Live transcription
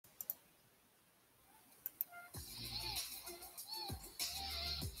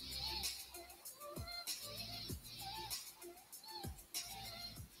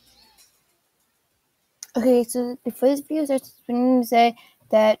Okay, so before this video starts, I wanted to say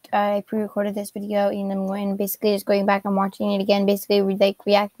that I pre-recorded this video and I'm going basically just going back and watching it again, basically like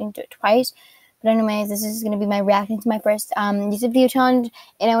reacting to it twice. But anyways, this is going to be my reacting to my first YouTube video challenge,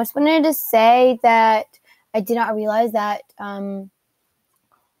 and I just wanted to say that I did not realize that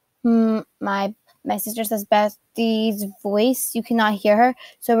my sister says Bethy's voice, you cannot hear her,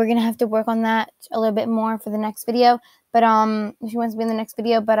 so we're gonna have to work on that a little bit more for the next video. But if she wants to be in the next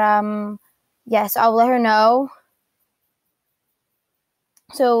video, but yes, I'll let her know.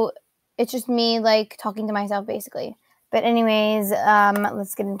 So it's just me like talking to myself basically. But anyways,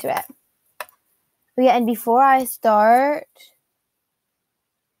 let's get into it. But yeah, and before I start,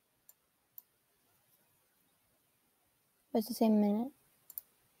 what's the same minute?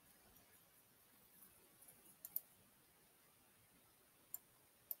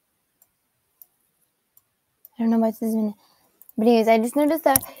 I don't know what's this minute. But anyways, I just noticed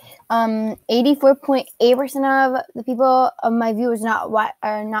that 84.8% of the people of my viewers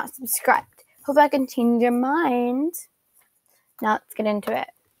are not subscribed. Hope I can change your mind. Now let's get into it.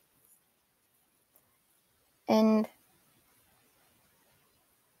 And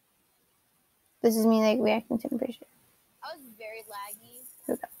this is me like reacting to, I'm pretty sure. I was very laggy.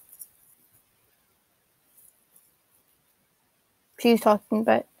 Okay. She was talking,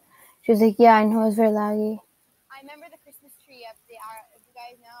 but she was like, yeah, I know, it was very laggy. I remember the Christmas tree up there. If you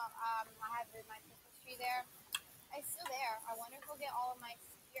guys know, I have my Christmas tree there. It's still there. I wonder if we'll get all of my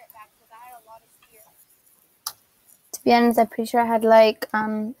spirit back because I had a lot of spirit. To be honest, I'm pretty sure I had like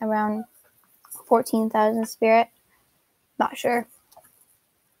around 14,000 spirit. Not sure.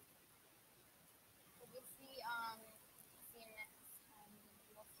 So we'll see.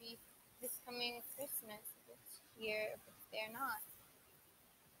 We'll see this coming Christmas if it's here, if it's there or not.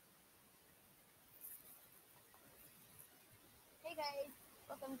 Hey guys,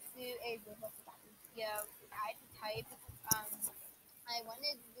 welcome to a video. I had to type. I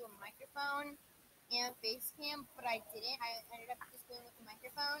wanted to do a microphone and face cam, but I didn't. I ended up just going with the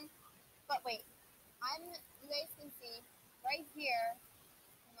microphone. But wait, you guys can see right here.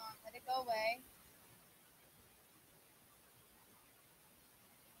 Hold on, let it go away.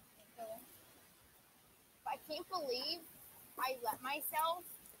 But I can't believe I let myself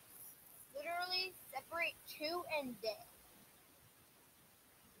literally separate two and day.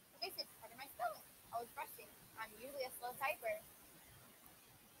 I guess it's part of my spelling. I was rushing. I'm usually a slow typer.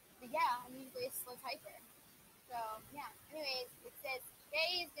 But yeah, I'm usually a slow typer. So yeah, anyways, it says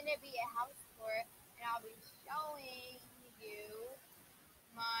today is going to be a house tour, and I'll be showing you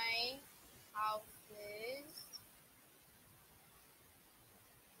my houses.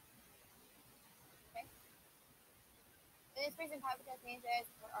 Okay. And this person probably has me and says,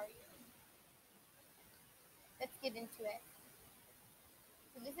 "What are you?" Let's get into it.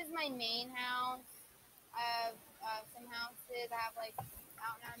 So this is my main house. I have some houses. I have like, I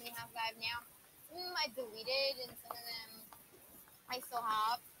don't know how many houses I have now. Some of them I deleted, and some of them I still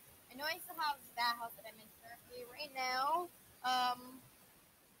have. I know I still have that house that I'm in currently right now. I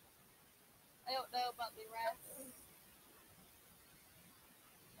don't know about the rest.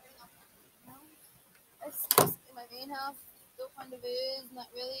 That's just my main house. Still kind of is, not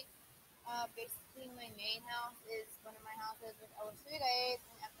really. Basically, my main house is one of my houses, which I will show you guys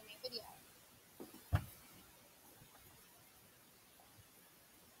in an upcoming video.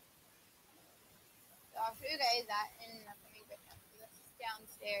 So I'll show you guys that in an upcoming video. So this is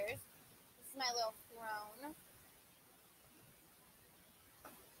downstairs. This is my little throne.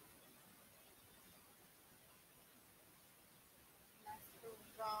 That's the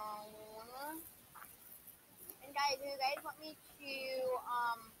throne. And guys, if you guys want me to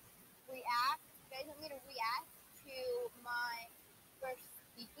react, to my first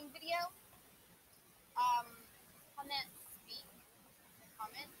speaking video, comment speak in the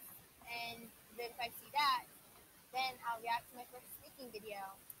comments, and then if I see that, then I'll react to my first speaking video.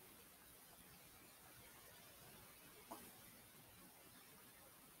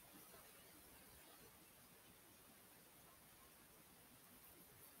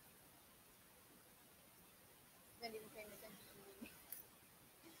 Not even paying attention to me.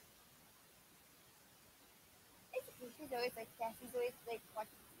 She's always like, yeah, she's always like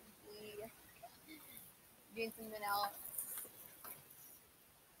watching TV, doing something else.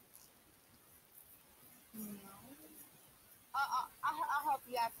 No. I'll help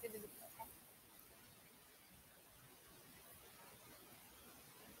you after the video. Okay?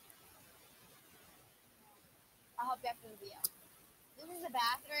 I'll help you after the video. This is the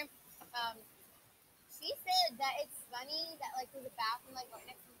bathroom. She said that it's funny that like there's a bathroom like right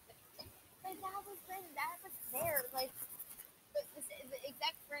next to the kitchen, but that was there. Like the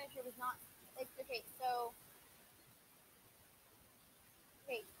exact furniture was not like, okay, so,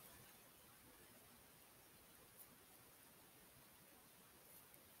 okay,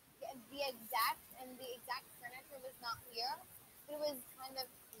 the exact furniture was not here, but it was kind of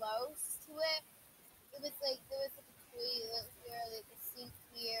close to it. It was like, there was like a toilet here, like a sink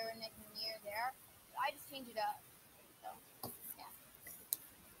here, and like a mirror there. So I just changed it up. So, yeah.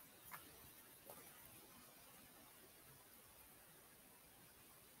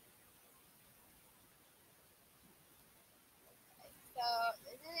 So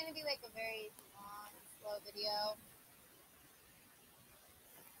this is gonna be like a very long, slow video.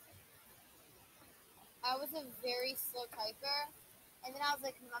 I was a very slow typer, and then I was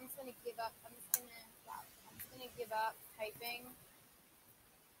like, I'm just gonna give up. I'm just gonna give up typing.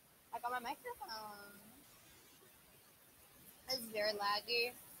 I got my microphone. It's very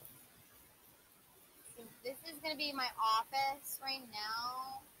laggy. So this is gonna be my office right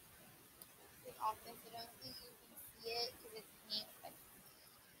now. The office. I don't think you can see it because it's pink.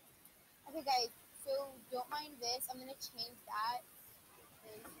 Okay, guys. So don't mind this. I'm gonna change that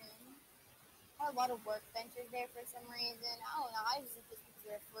version. I have a lot of workbenches there for some reason. I don't know. I just think this because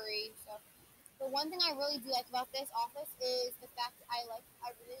they're free. So the one thing I really do like about this office is the fact that I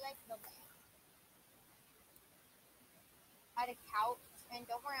really like the lamp. I had a couch, and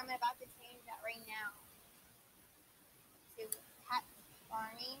don't worry, I'm about to change that right now to Cat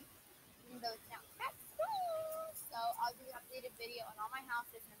Farming, even though it's not Cat School. So I'll do an updated video on all my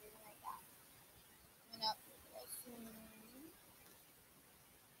houses and everything like that. Coming up soon.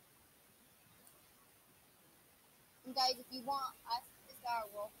 And guys, if you want us to start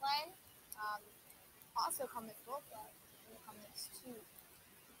a role play, also comment role play in the comments too.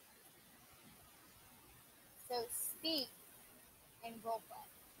 So speak and role play.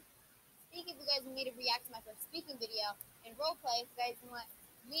 Speak if you guys want me to react to my first speaking video, and role play if you guys want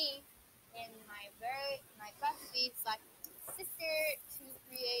me and my bestie / sister to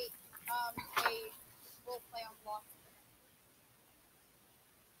create a role play on vlog.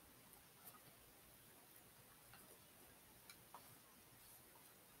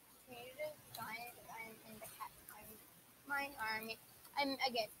 Creative design. I'm in the cat. I'm my army. I'm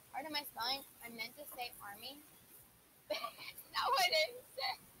again part of my spelling. I meant to say army. Not what it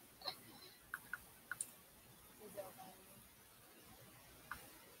said.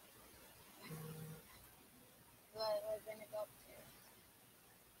 What was in a book too?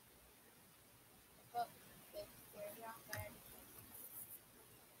 The book.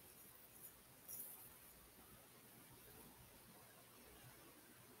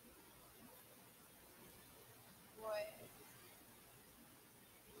 Boy.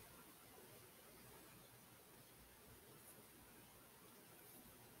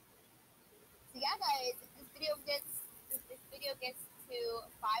 So yeah, guys, if this video gets to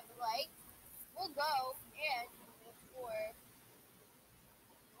 5 likes, we'll go and look for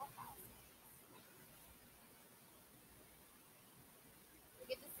your house. We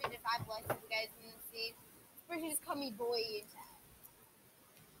get this video to 5 likes, if you guys want to see. This person just called me boy in chat.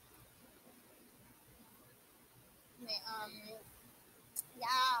 Okay,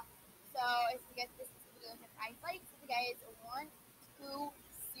 yeah. So if you get this video to 5 likes, if you guys want to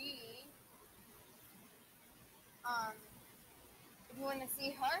see, if you want to see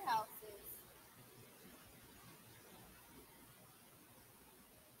her houses,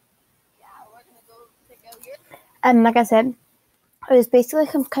 yeah, we're gonna go check out your. And like I said, I was basically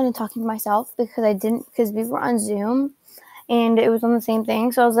kind of talking to myself because we were on Zoom and it was on the same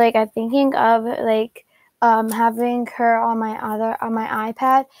thing. So I was like, I'm thinking of like having her on my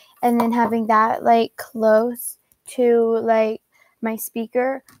iPad and then having that like close to like my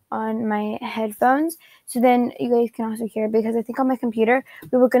speaker on my headphones. So then you guys can also hear, because I think on my computer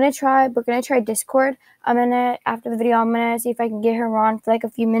we're gonna try Discord. After the video, I'm gonna see if I can get her on for like a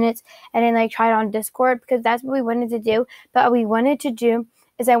few minutes and then like try it on Discord, because that's what we wanted to do. But what we wanted to do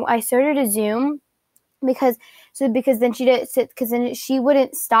is I started a Zoom because then she didn't sit, because then she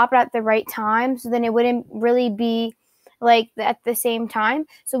wouldn't stop at the right time, so then it wouldn't really be like at the same time.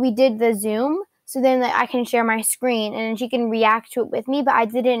 So we did the Zoom, so then like I can share my screen and then she can react to it with me, but I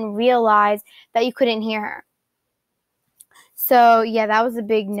didn't realize that you couldn't hear her. So yeah, that was a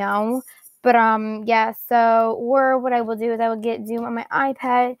big no. But yeah, so or what I will do is I will get Zoom on my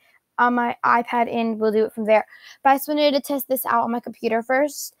iPad and we'll do it from there. But I just wanted to test this out on my computer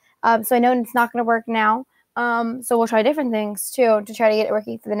first. So I know it's not gonna work now. So we'll try different things too to try to get it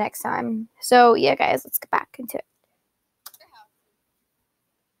working for the next time. So yeah, guys, let's get back into it.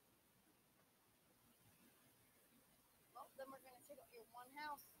 Well, then we're gonna check out your one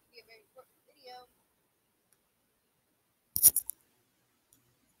house. It'll be a very short video.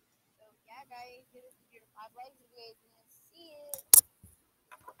 So yeah, guys, give this video 5 likes if you guys want to see it.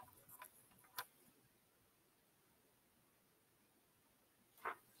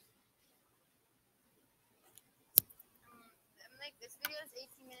 Like this video is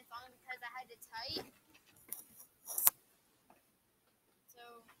 18 minutes long because I had to type. So,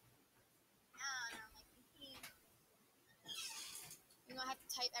 yeah, and I'm like thinking, I have to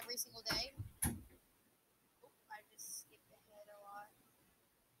type every single day. Oh, I just skipped ahead a lot.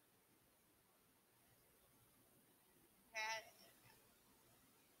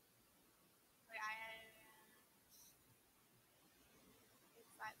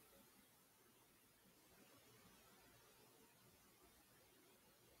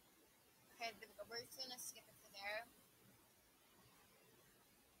 Okay, okay, we're just gonna skip it to there.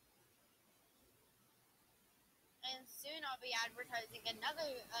 And soon I'll be advertising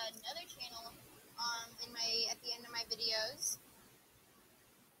another channel at the end of my videos.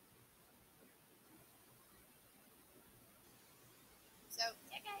 So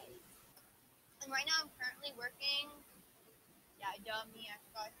yeah, guys. And right now I'm currently working. Yeah, dummy, I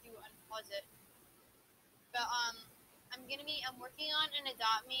forgot to unpause it. But I'm working on an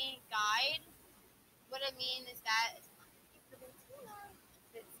Adopt Me guide. What I mean is that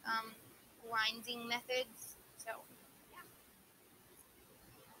it's grinding methods. So yeah.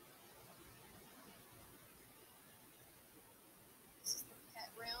 This is the pet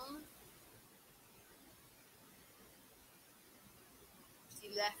room.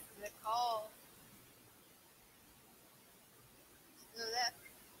 She left the call. To the left.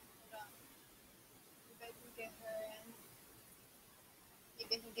 Hold on. Maybe I can get her in.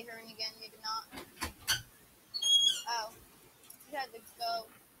 Maybe I can get her in again, maybe not. Oh. She had to go.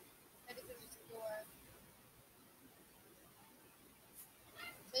 She had to go to the store.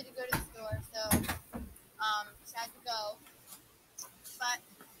 She had to go to the store, so she had to go. But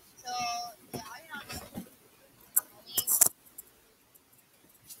so yeah, I don't know.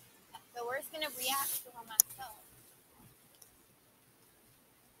 So we're just gonna react to her myself.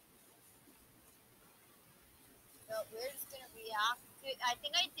 So we're just gonna react to. I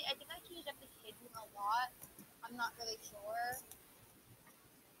think I changed up the hidden a lot. I'm not really sure.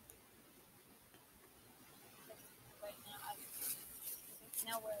 Right now,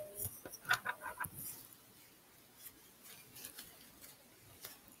 no worries.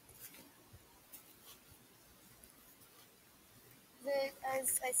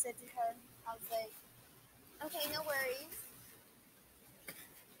 As I said to her, I was like, okay, no worries.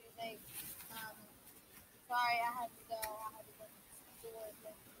 She was like, sorry, I had to go. I had to go to the store.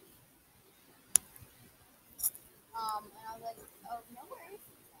 And I was like, oh, no worries.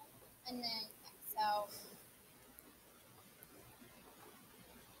 And then, so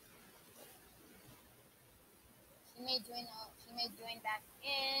she may join back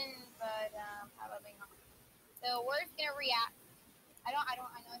in, but probably not. So we're just gonna react. I know I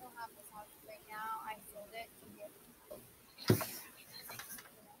don't have this house right now. I sold it to get, yeah.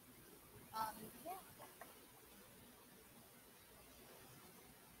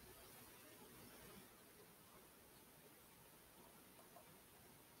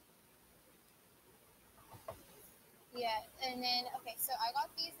 Yeah, and then, okay, so I got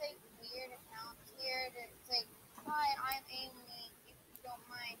these, like, weird accounts here that's like, hi, I'm Amy, if you don't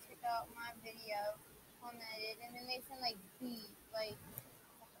mind, check out my video, commented, and then they send, like, beef, like,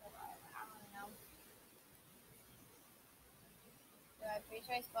 I don't know. So I'm pretty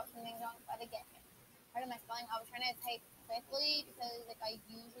sure I spelled something wrong, but again, part of my spelling, I was trying to type quickly, because, like, I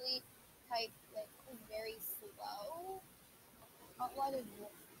usually type, like, very slow. What is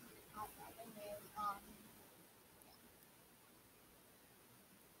it?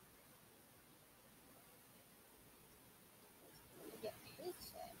 Yeah,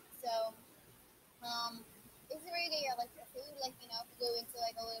 so, this is where you get your like your food, like if you go into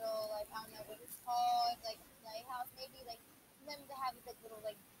like a little like I don't know what it's called, like a playhouse maybe, like sometimes they have like little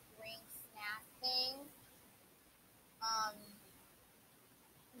like drink snack thing, um,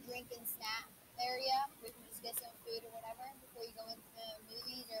 drink and snack area where you can just get some food or whatever before you go into the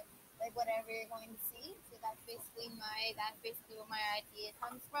movies or like whatever you're going to see. So that's basically what my idea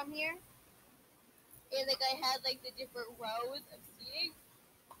comes from here. And like I had like the different rows of seating.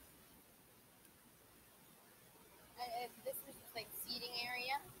 And this was just like seating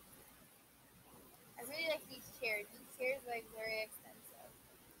area. I really like these chairs. These chairs are like very expensive.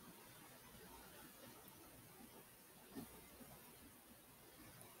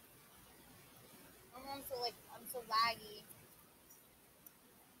 I'm so laggy.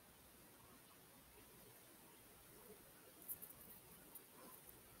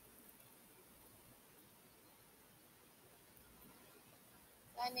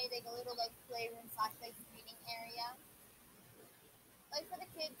 So I made like a little like playroom slash like reading area. Like for the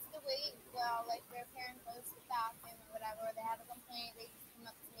kids to wait while like their parent goes to the bathroom or whatever, or they have a complaint, they just come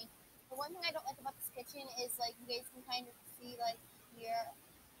up to me. The one thing I don't like about this kitchen is like you guys can kind of see like here,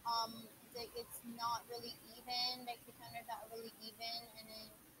 like it's not really even, like the counters not really even, and then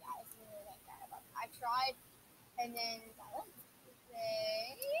yeah, it's really like that about it. I tried, and then that was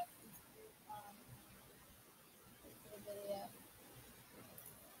okay. Um, the video.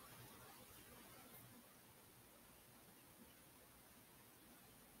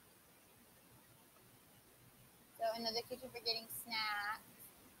 So another kitchen for getting snacks,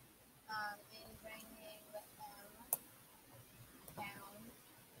 and bringing them downstairs.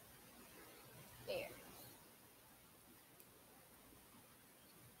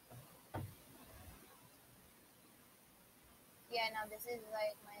 Yeah, no, this is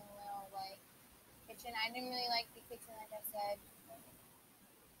like my little like kitchen. I didn't really like the kitchen, like I said.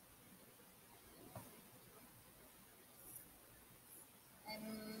 And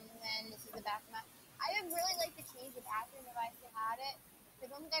then this is the bathroom. I would really like to change the bathroom if I still had it. I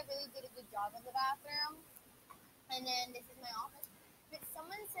don't think I really did a good job of the bathroom. And then this is my office. But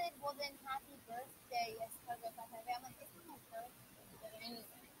someone said, well, then happy birthday. Yes, because of my birthday. I'm like, it's not my birthday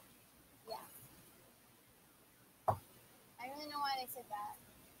anyway. Yeah. I don't really know why they said that.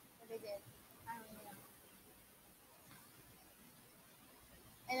 But they did. I don't really know.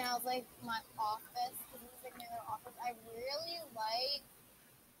 And I was like, my office, because this is like my little office. I really like,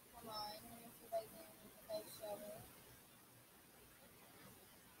 come on, let me see if I can show it.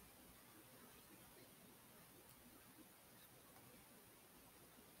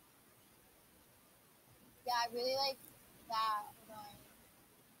 Yeah, I really like that one.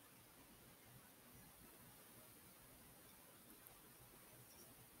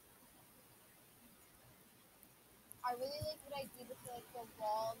 I really like what I did with like the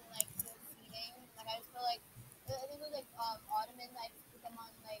walls and like the seating. Like I just feel like I think it was like ottomans. I just put them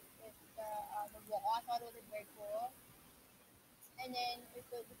on like the wall. I thought it was like very cool. And then we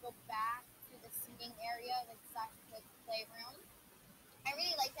go back to the seating area, like slash like playroom. I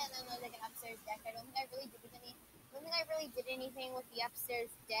really like that. And then there's like an upstairs deck. I don't think I really did any. I don't think I really did anything with the upstairs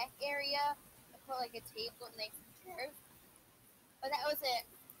deck area. I put like a table and like some chairs, but that was it.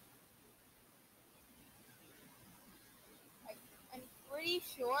 Like I'm pretty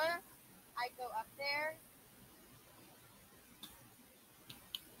sure I go up there.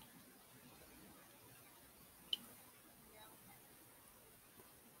 You know,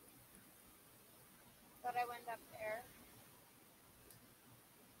 but I went up there.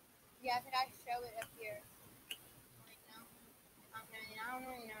 Yeah, I think I show it up here. Like no, I don't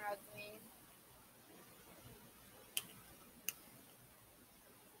really know what I was doing.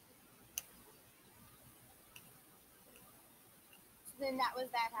 So then that was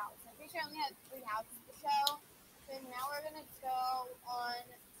that house. I'm pretty sure I only had 3 houses to show. So now we're gonna go on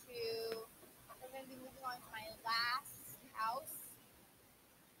to. We're gonna be moving on to my last house.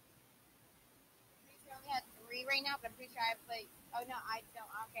 Pretty sure I only have 3 right now, but I'm pretty sure I have like. Oh no, I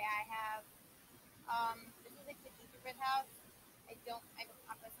don't. Okay, I have. This is like the gingerbread house. I don't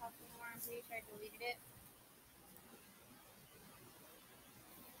have this house anymore. I'm pretty sure I deleted it.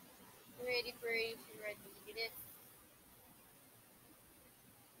 Pretty sure I deleted it.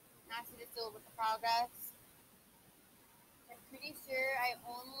 Now see this still with the progress. I'm pretty sure I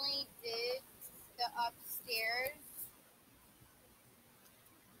only did the upstairs.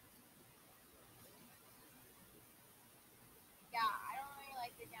 Yeah, I don't really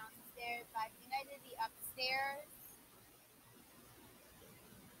like the downstairs, but I think I did the upstairs.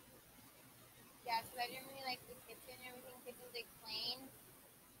 Yeah, because I didn't really like the kitchen and everything. The kitchen's like plain.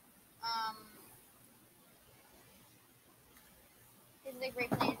 Um, it's like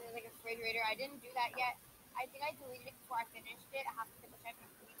very plain. There's like a refrigerator. I didn't do that yet. I think I deleted it before I finished it. I have to double check. I'm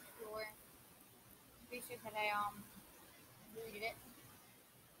pretty sure. Pretty sure that I deleted it.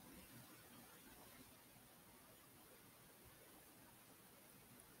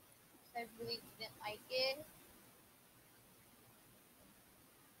 I really didn't like it.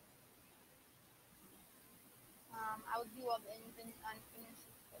 I would do all the unfinished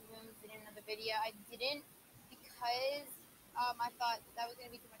rooms in another video. I didn't because I thought that was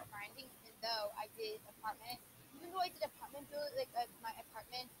gonna be too much grinding. Even though I did apartment, even though I did apartment build like my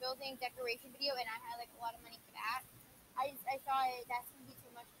apartment building decoration video, and I had like a lot of money for that. I thought that's gonna be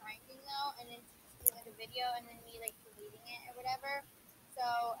too much grinding though, and then just do like a video and then me like deleting it or whatever.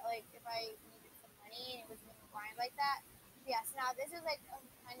 So like if I needed some money and it was gonna grind like that. Yeah, so now this is like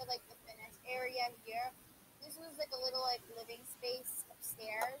kind of like the finished area here. This was like a little like living space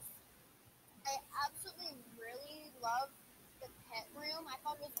upstairs. I absolutely really love the pet room. I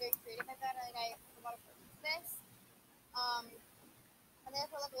thought it was very creative. I thought like I put a lot of work into this. And then I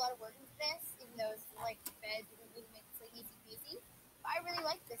put like a lot of work into this, even though it's like bed didn't really make it so easy peasy. But I really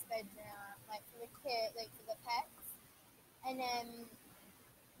like this bedroom, like for the kid, like for the pets. And then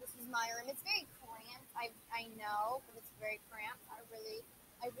this is my room. It's very cramped. I know, but it's very cramped. I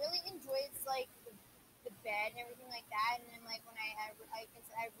really enjoy it's like the bed and everything like that. And then like when I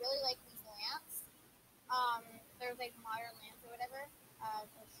really like these lamps. They're like modern lamps or whatever.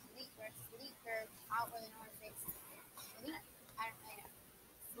 Sleep or I don't really know how to say sleep. I don't really know.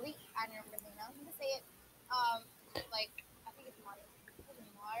 Sleep. I don't really know how to say it. Like I think it's modern.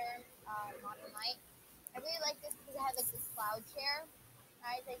 Modern light. I really like this because it had like this cloud chair.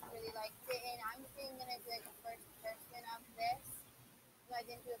 I like really liked it, and I'm just gonna do like the first person of this. So I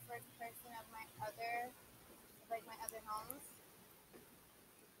didn't do the first person of my other, like my other homes.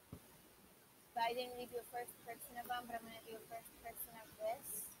 But I didn't really do a first person of them, but I'm gonna do a first person of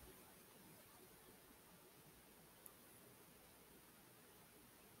this.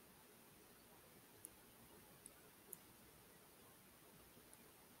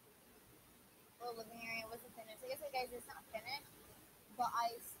 The living area wasn't finished. I guess like guys, it's not finished, but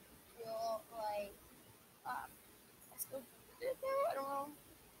I still like I still did it. I don't know.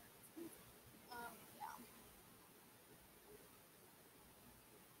 Yeah.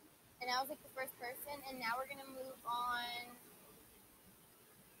 And I was like the first person, and now we're gonna move on.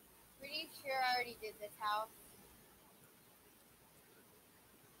 Pretty sure I already did this house.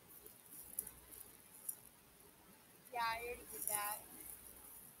 Yeah, I already did that.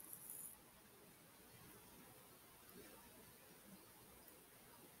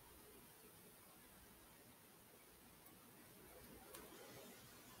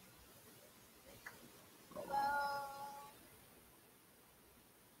 So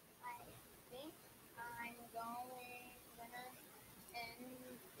I think I'm gonna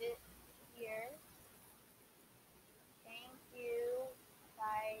end it here. Thank you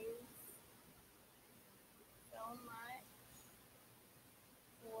guys so much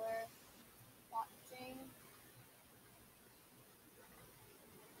for watching.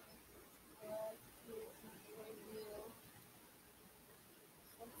 To make sure you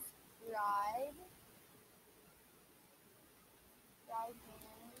subscribe. Subscribe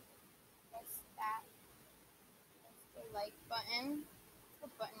and press that. Press the like button.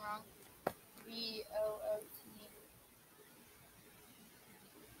 What's the button wrong? BOOT.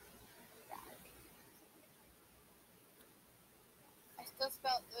 I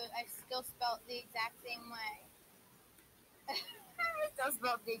still spelled the exact same way. I still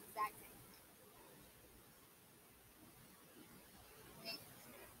spelled the exact same. Make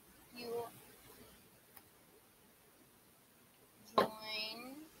you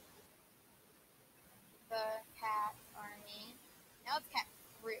join the cat army. Now it's cat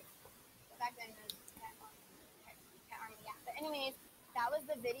crew. But back then it was cat army. Cat army, yeah. But anyways, that was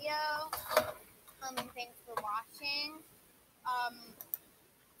the video. Thanks for watching.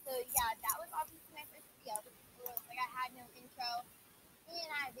 So yeah, that was obviously my first video. Like I had no intro. Me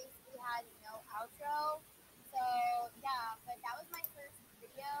and I basically had no outro. So yeah, but that was my first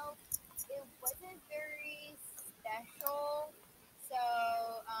video. It wasn't very special. So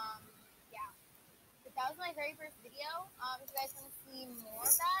yeah. But that was my very first video. If you guys want to see more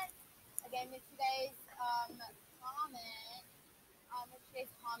of that, again, make sure you guys comment. Make sure you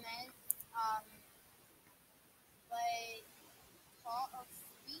guys comment. Like talk or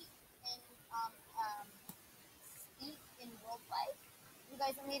speak in speak in roleplay. If you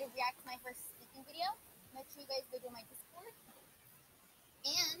guys want me to react to my first speaking video, make sure you guys go to my Discord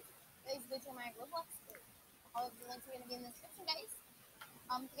and you guys go to my Roblox group. All of the links are gonna be in the description, guys.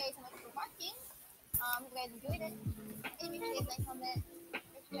 Thank you guys so much for watching. If you guys enjoyed it, and make sure you guys like, comment,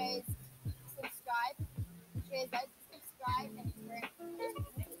 make sure you guys subscribe, make sure you guys subscribe and turn